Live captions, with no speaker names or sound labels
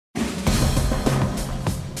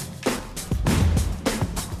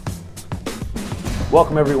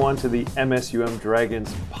Welcome everyone to the MSUM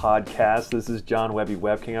Dragons podcast. This is John Webby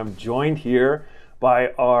Webking. I'm joined here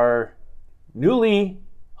by our newly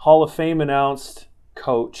Hall of Fame announced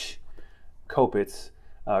coach, Kopitz.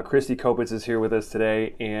 Christy Kopitz is here with us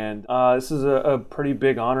today, and this is a pretty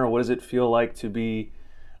big honor. What does it feel like to be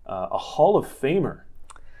a Hall of Famer?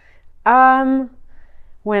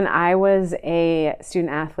 When I was a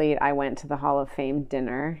student athlete, I went to the Hall of Fame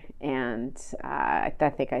dinner, and I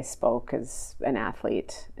think I spoke as an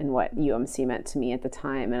athlete and what UMC meant to me at the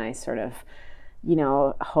time, and I sort of,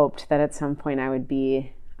 hoped that at some point I would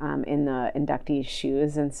be in the inductees'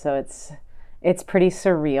 shoes, and so it's pretty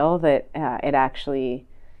surreal that it actually,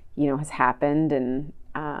 has happened, and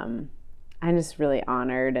I'm just really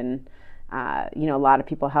honored, and a lot of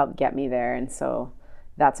people helped get me there, and so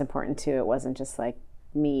that's important too. It wasn't just like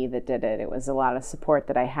me that did it. It was a lot of support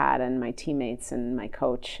that I had and my teammates and my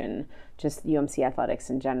coach and just UMC athletics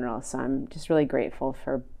in general. So I'm just really grateful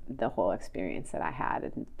for the whole experience that I had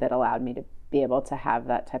and that allowed me to be able to have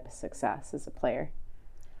that type of success as a player.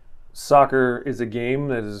 Soccer is a game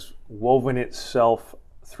that has woven itself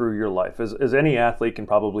through your life. As any athlete can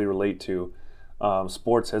probably relate to,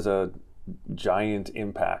 sports has a giant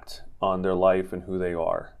impact on their life and who they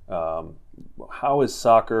are. How has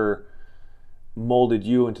soccer molded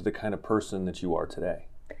you into the kind of person that you are today?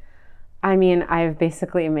 I mean, I've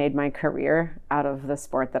basically made my career out of the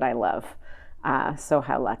sport that I love. So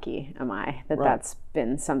how lucky am I that that's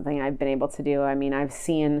been something I've been able to do. I mean, I've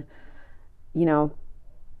seen,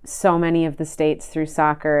 so many of the states through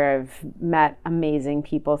soccer. I've met amazing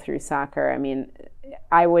people through soccer. I mean,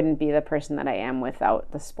 I wouldn't be the person that I am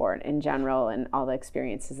without the sport in general and all the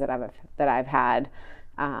experiences that I've had.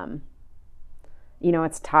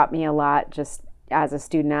 It's taught me a lot just as a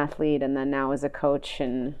student athlete and then now as a coach.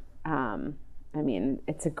 And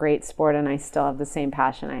it's a great sport, and I still have the same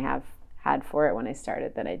passion I have had for it when I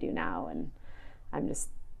started that I do now. And I'm just,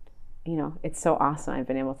 it's so awesome. I've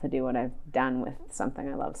been able to do what I've done with something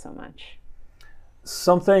I love so much.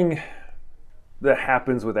 Something that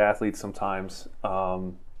happens with athletes sometimes,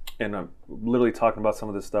 and I'm literally talking about some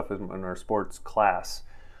of this stuff in our sports class,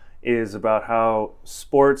 is about how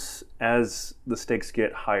sports, as the stakes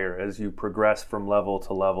get higher, as you progress from level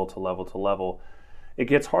to level to level to level, it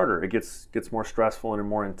gets harder. It gets more stressful and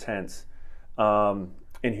more intense. And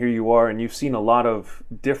here you are, and you've seen a lot of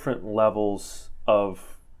different levels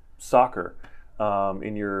of soccer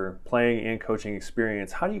in your playing and coaching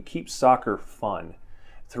experience. How do you keep soccer fun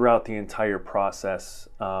throughout the entire process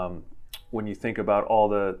when you think about all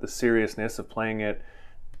the seriousness of playing it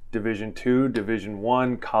Division II, Division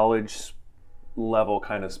I, college level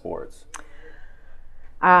kind of sports?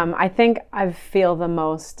 I think I feel the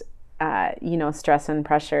most, stress and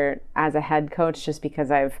pressure as a head coach, just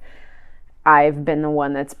because I've been the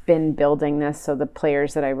one that's been building this. So the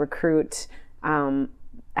players that I recruit,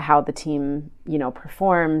 how the team,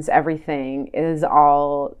 performs, everything is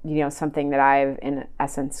all, something that I've in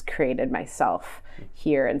essence created myself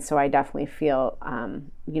here. And so I definitely feel,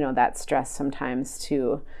 that stress sometimes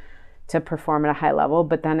to perform at a high level,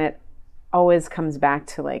 but then it always comes back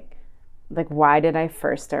to like why did I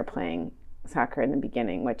first start playing soccer in the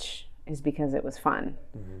beginning, which is because it was fun.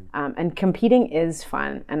 Mm-hmm. And competing is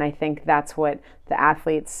fun. And I think that's what the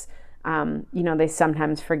athletes, they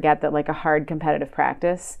sometimes forget that like a hard competitive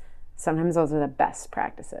practice, sometimes those are the best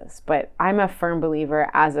practices. But I'm a firm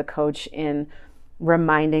believer as a coach in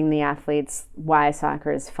reminding the athletes why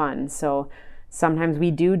soccer is fun. So sometimes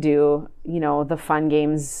we do, the fun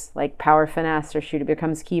games like power finesse or shooter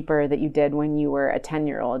becomes keeper that you did when you were a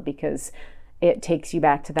 10-year-old, because it takes you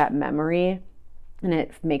back to that memory and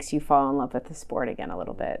it makes you fall in love with the sport again a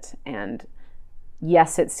little bit. And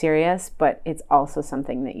yes, it's serious, but it's also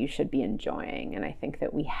something that you should be enjoying. And I think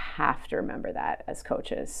that we have to remember that as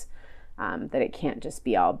coaches, that it can't just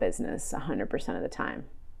be all business 100% of the time.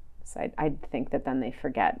 So I think that then they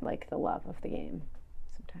forget like the love of the game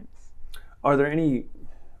sometimes. Are there any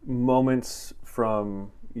moments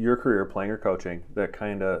from your career playing or coaching that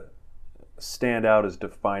kind of stand out as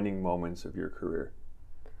defining moments of your career?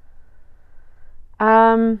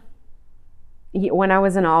 When I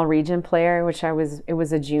was an all-region player, it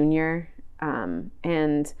was a junior,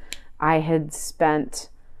 and I had spent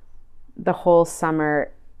the whole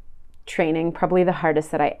summer training, probably the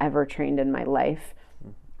hardest that I ever trained in my life,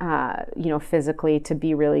 physically to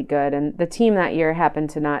be really good. And the team that year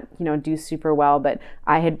happened to not, do super well, but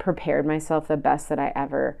I had prepared myself the best that I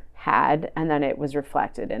ever had. And then it was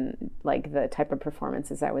reflected in like the type of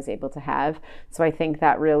performances I was able to have. So I think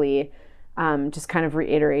that really just kind of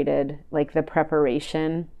reiterated like the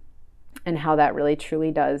preparation and how that really truly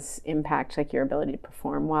does impact like your ability to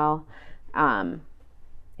perform well.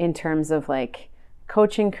 in terms of like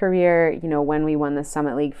coaching career, when we won the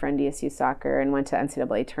Summit League for NDSU soccer and went to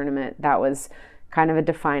NCAA tournament, that was kind of a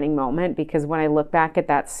defining moment, because when I look back at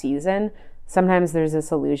that season, sometimes there's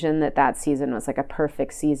this illusion that season was like a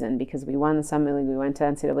perfect season because we won the Summit League, we went to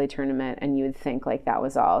NCAA tournament, and you would think like that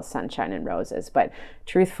was all sunshine and roses. But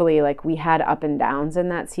truthfully, like we had up and downs in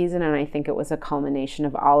that season, and I think it was a culmination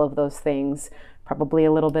of all of those things, probably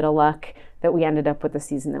a little bit of luck, that we ended up with the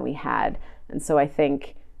season that we had. And so I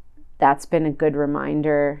think that's been a good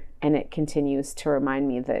reminder, and it continues to remind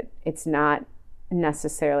me that it's not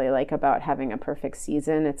necessarily like about having a perfect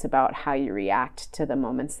season. It's about how you react to the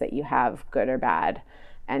moments that you have, good or bad,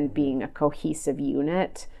 and being a cohesive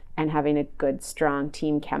unit and having a good, strong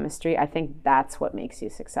team chemistry. I think that's what makes you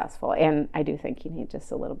successful. And I do think you need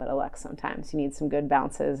just a little bit of luck sometimes. You need some good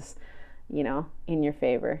bounces, in your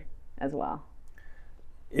favor as well.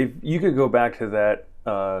 If you could go back to that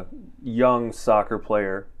young soccer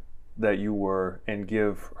player that you were and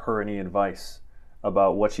give her any advice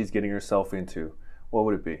about what she's getting herself into, what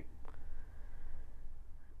would it be?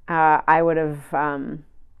 I would have,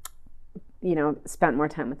 spent more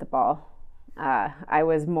time with the ball. I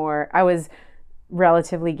was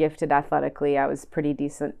relatively gifted athletically. I was pretty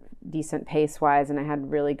decent pace-wise, and I had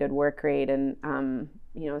really good work rate and,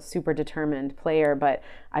 super determined player, but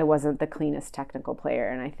I wasn't the cleanest technical player.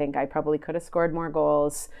 And I think I probably could have scored more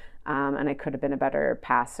goals, and I could have been a better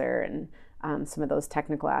passer and some of those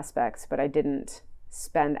technical aspects, but I didn't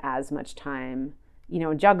spend as much time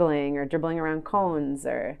juggling or dribbling around cones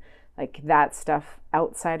or like that stuff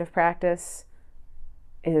outside of practice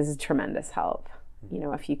is tremendous help.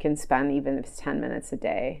 If you can spend, even if it's 10 minutes a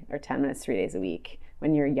day or 10 minutes 3 days a week,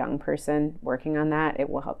 when you're a young person working on that, it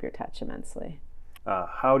will help your touch immensely.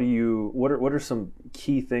 What are some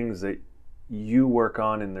key things that you work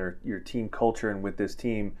on in your team culture and with this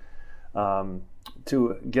team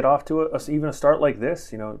to get off to even a start like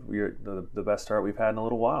this? You're the best start we've had in a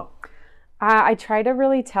little while. I try to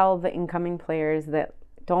really tell the incoming players that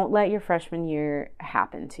don't let your freshman year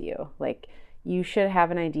happen to you. Like, you should have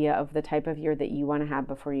an idea of the type of year that you want to have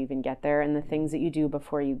before you even get there, and the things that you do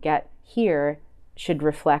before you get here should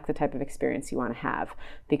reflect the type of experience you want to have.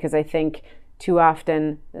 Because I think too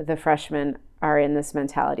often the freshmen are in this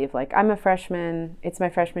mentality of like, I'm a freshman, it's my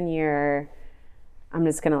freshman year, I'm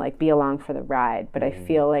just going to like be along for the ride. But I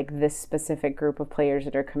feel like this specific group of players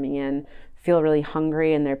that are coming in feel really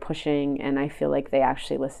hungry and they're pushing, and I feel like they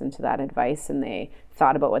actually listened to that advice and they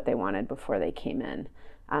thought about what they wanted before they came in.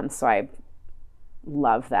 So I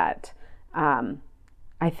love that.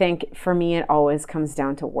 I think for me, it always comes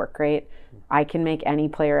down to work rate. I can make any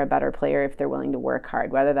player a better player if they're willing to work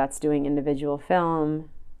hard, whether that's doing individual film,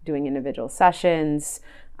 doing individual sessions,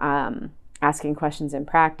 asking questions in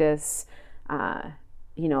practice.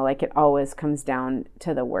 Like it always comes down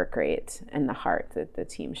to the work rate and the heart that the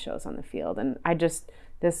team shows on the field. And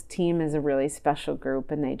this team is a really special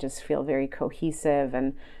group, and they just feel very cohesive,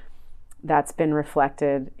 and that's been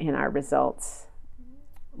reflected in our results.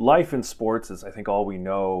 Life in sports is, I think, all we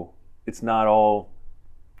know. It's not all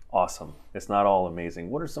awesome. It's not all amazing.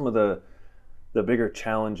 What are some of the bigger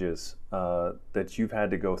challenges that you've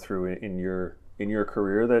had to go through in your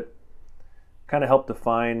career that kind of help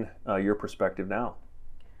define your perspective now?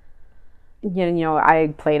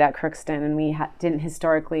 I played at Crookston, and we didn't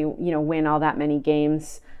historically, win all that many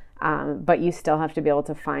games, but you still have to be able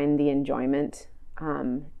to find the enjoyment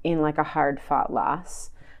in like a hard-fought loss.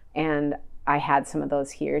 And I had some of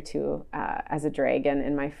those here too, as a Dragon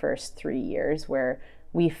in my first 3 years, where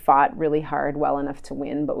we fought really hard, well enough to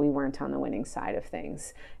win, but we weren't on the winning side of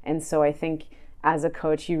things. And so I think as a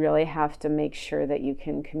coach, you really have to make sure that you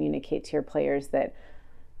can communicate to your players that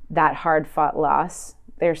hard-fought loss,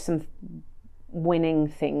 there's some winning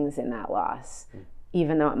things in that loss,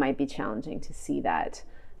 even though it might be challenging to see that.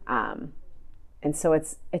 And so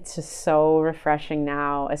it's just so refreshing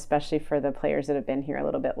now, especially for the players that have been here a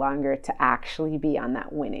little bit longer, to actually be on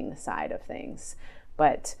that winning side of things.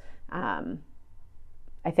 But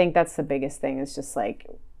I think that's the biggest thing, is just like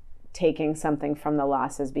taking something from the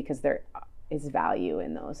losses, because there is value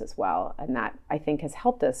in those as well. And that, I think, has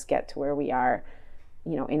helped us get to where we are,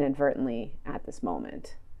 inadvertently at this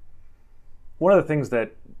moment. One of the things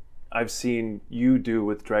that I've seen you do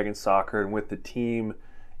with Dragon Soccer and with the team,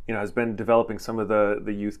 has been developing some of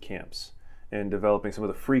the youth camps and developing some of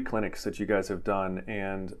the free clinics that you guys have done,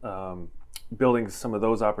 and building some of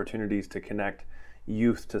those opportunities to connect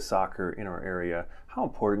youth to soccer in our area. How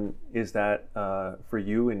important is that for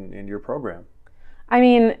you and your program? I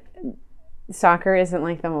mean, soccer isn't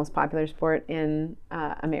like the most popular sport in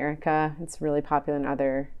America. It's really popular in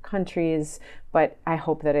other countries, but I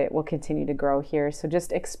hope that it will continue to grow here. So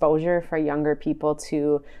just exposure for younger people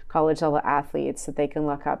to college level athletes that they can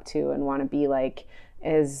look up to and want to be like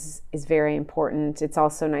is very important. It's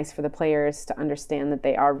also nice for the players to understand that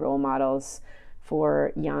they are role models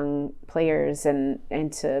for young players and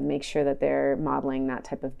to make sure that they're modeling that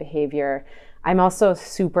type of behavior. I'm also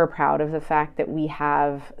super proud of the fact that we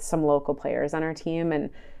have some local players on our team,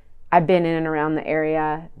 and I've been in and around the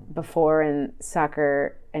area before, and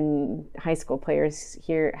soccer and high school players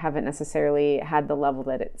here haven't necessarily had the level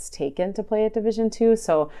that it's taken to play at Division II.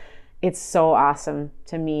 So it's so awesome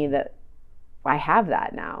to me that I have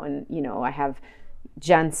that now. And, you know, I have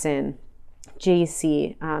Jensen,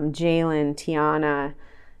 JC, Jalen, Tiana,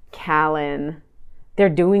 Callan. They're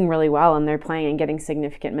doing really well and they're playing and getting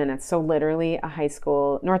significant minutes. So literally a high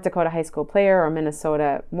school, North Dakota high school player or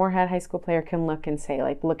Minnesota Moorhead high school player can look and say,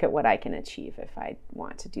 like, look at what I can achieve if I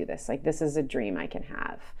want to do this. Like, this is a dream I can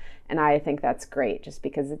have. And I think that's great just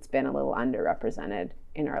because it's been a little underrepresented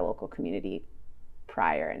in our local community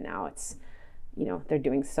prior. And now it's, you know, they're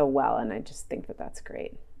doing so well. And I just think that that's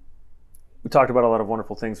great. We talked about a lot of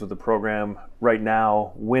wonderful things with the program right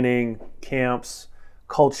now, winning, camps,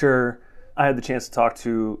 culture. I had the chance to talk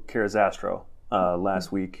to Kara Zastro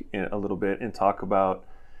last week a little bit and talk about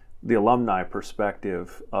the alumni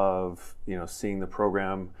perspective of, you know, seeing the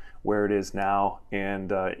program where it is now,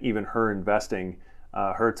 and even her investing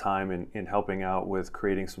her time in helping out with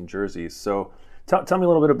creating some jerseys. So tell me a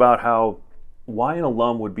little bit about why an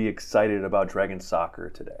alum would be excited about Dragon soccer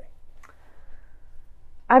today.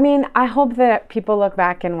 I mean, I hope that people look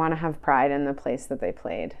back and want to have pride in the place that they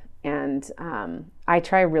played. And I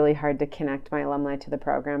try really hard to connect my alumni to the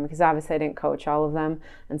program because obviously I didn't coach all of them.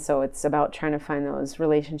 And so it's about trying to find those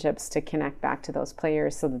relationships to connect back to those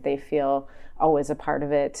players so that they feel always a part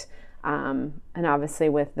of it. And obviously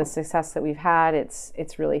with the success that we've had,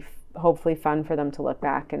 it's really hopefully fun for them to look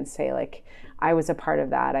back and say, like, I was a part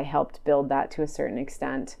of that. I helped build that to a certain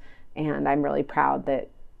extent. And I'm really proud that,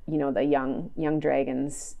 you know, the young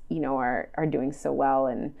Dragons, you know, are doing so well.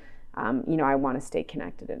 And you know, I want to stay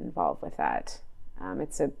connected and involved with that.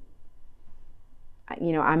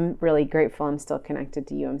 You know, I'm really grateful I'm still connected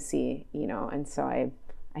to UMC, you know, and so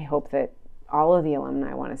I hope that all of the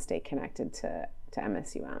alumni want to stay connected to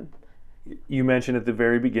MSUM. You mentioned at the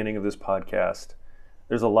very beginning of this podcast,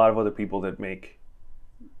 there's a lot of other people that make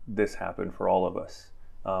this happen for all of us,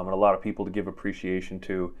 and a lot of people to give appreciation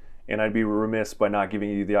to. And I'd be remiss by not giving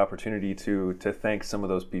you the opportunity to thank some of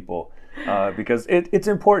those people because it's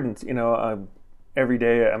important. You know, every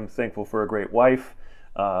day I'm thankful for a great wife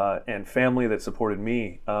and family that supported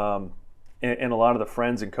me. And a lot of the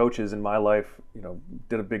friends and coaches in my life, you know,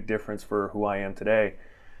 did a big difference for who I am today.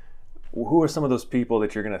 Who are some of those people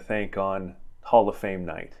that you're going to thank on Hall of Fame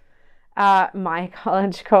night? My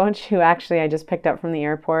college coach, who actually I just picked up from the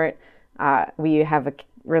airport. We have a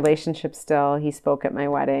relationship still. He spoke at my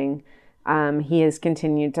wedding. He has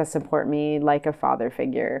continued to support me like a father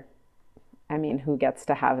figure. I mean, who gets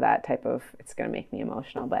to have that type of, it's going to make me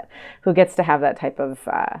emotional, but who gets to have that type of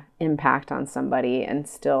impact on somebody and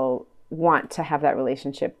still want to have that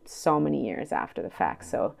relationship so many years after the fact.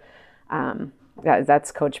 So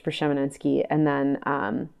that's Coach Przemianski. And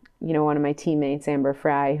then, you know, one of my teammates, Amber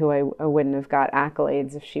Fry, who I wouldn't have got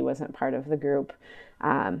accolades if she wasn't part of the group.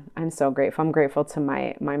 I'm so grateful. I'm grateful to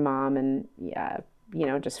my mom and, you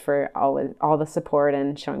know, just for all the support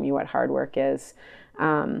and showing me what hard work is.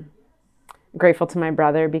 Grateful to my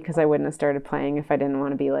brother because I wouldn't have started playing if I didn't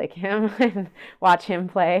want to be like him and watch him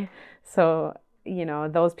play. So, you know,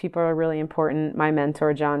 those people are really important. My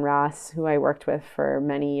mentor, John Ross, who I worked with for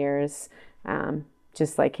many years,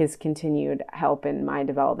 just like his continued help in my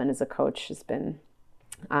development as a coach has been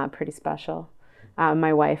pretty special.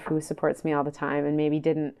 My wife, who supports me all the time and maybe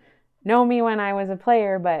didn't know me when I was a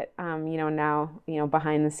player, but, you know, now, you know,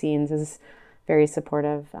 behind the scenes is very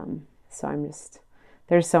supportive. So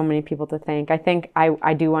there's so many people to thank. I think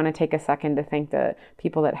I do want to take a second to thank the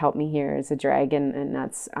people that helped me here as a Dragon, and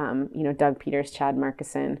that's, you know, Doug Peters, Chad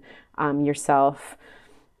Markison, yourself,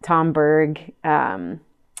 Tom Berg,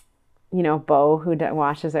 you know, Bo, who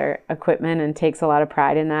washes our equipment and takes a lot of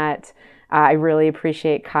pride in that. I really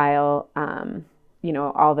appreciate Kyle, you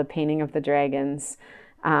know, all the painting of the Dragons,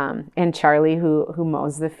 and Charlie, who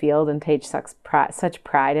mows the field and takes such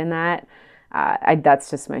pride in that. That's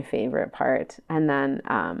just my favorite part. And then,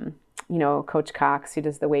 you know, Coach Cox, who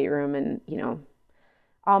does the weight room, and, you know,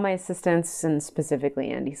 all my assistants, and specifically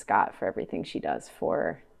Andy Scott for everything she does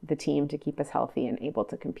for the team to keep us healthy and able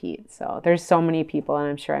to compete. So there's so many people, and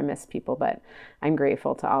I'm sure I miss people, but I'm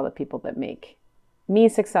grateful to all the people that make me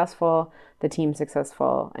successful, the team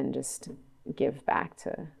successful, and just give back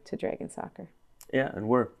to Dragon Soccer. Yeah, and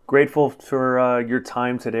we're grateful for your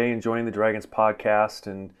time today and joining the Dragons podcast,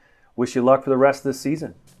 and wish you luck for the rest of the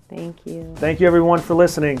season. Thank you. Thank you, everyone, for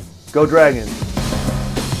listening. Go Dragons.